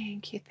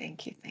 Thank you,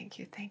 thank you, thank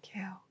you, thank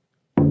you.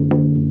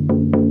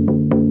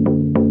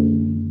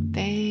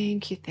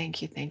 Thank you,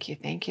 thank you, thank you,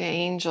 thank you,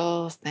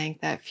 angels.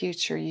 Thank that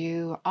future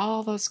you,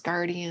 all those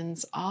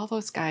guardians, all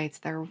those guides.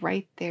 They're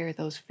right there.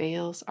 Those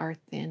veils are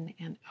thin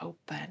and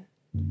open.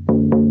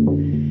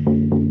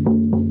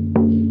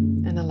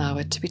 And allow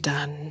it to be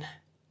done.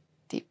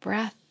 Deep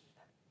breath.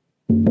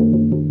 And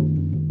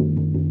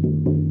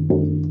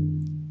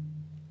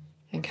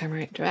come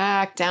right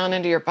back down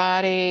into your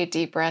body.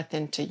 Deep breath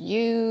into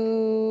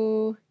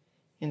you,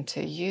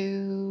 into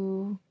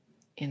you,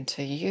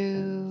 into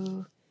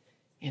you,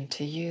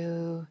 into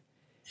you,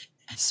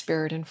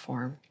 spirit and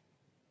form.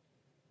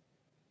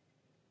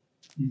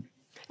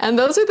 And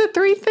those are the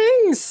three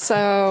things.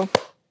 So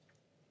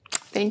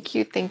thank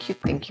you, thank you,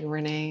 thank you,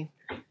 Renee.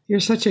 You're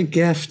such a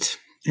gift,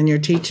 and your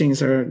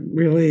teachings are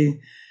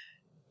really,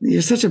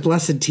 you're such a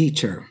blessed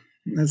teacher.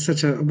 That's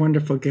such a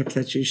wonderful gift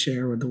that you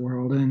share with the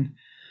world. And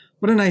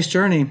what a nice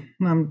journey.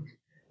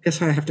 Guess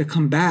I have to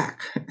come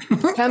back.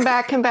 Come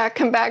back.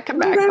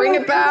 Bring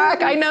it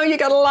back. I know you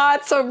got a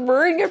lot, so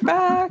bring it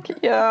back.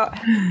 Yeah.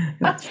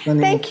 That's funny.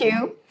 Thank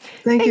you.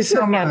 Thank you so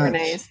again, much.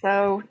 Renee.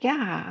 So,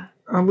 yeah.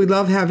 We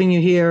love having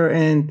you here,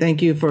 and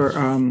thank you for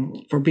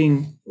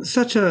being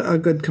such a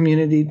good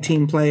community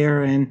team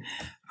player, and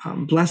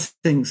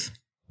blessings.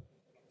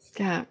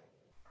 Yeah.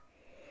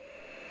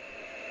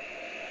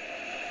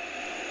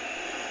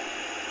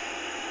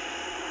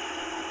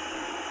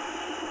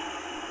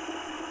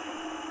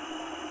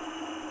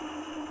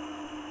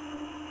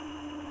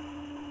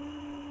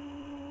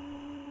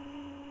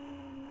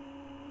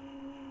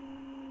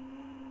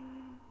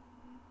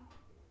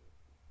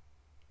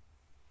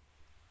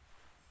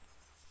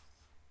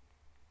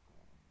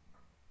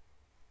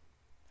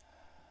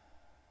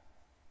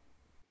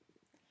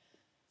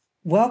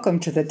 Welcome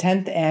to the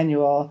 10th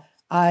annual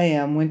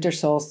IAM Winter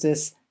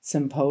Solstice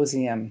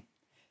Symposium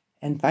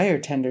and Fire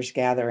Tenders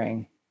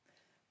Gathering.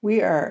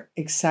 We are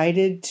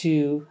excited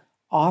to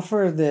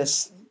offer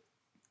this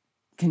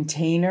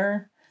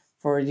container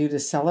for you to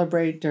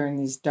celebrate during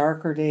these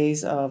darker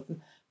days of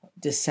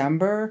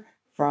December,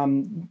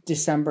 from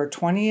December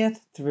 20th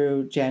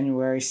through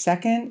January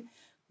 2nd.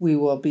 We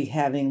will be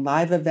having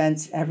live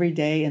events every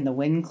day in the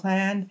Wind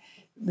Clan.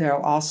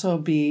 There'll also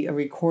be a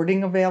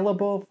recording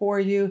available for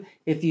you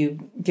if you've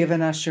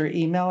given us your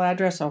email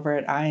address over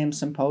at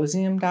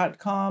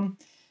iamsymposium.com.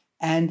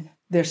 And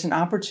there's an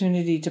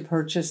opportunity to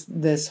purchase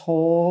this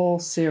whole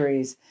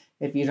series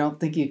if you don't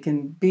think you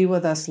can be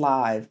with us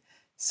live.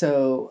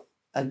 So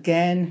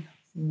again,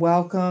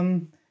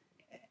 welcome,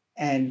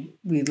 and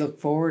we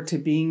look forward to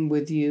being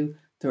with you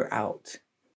throughout.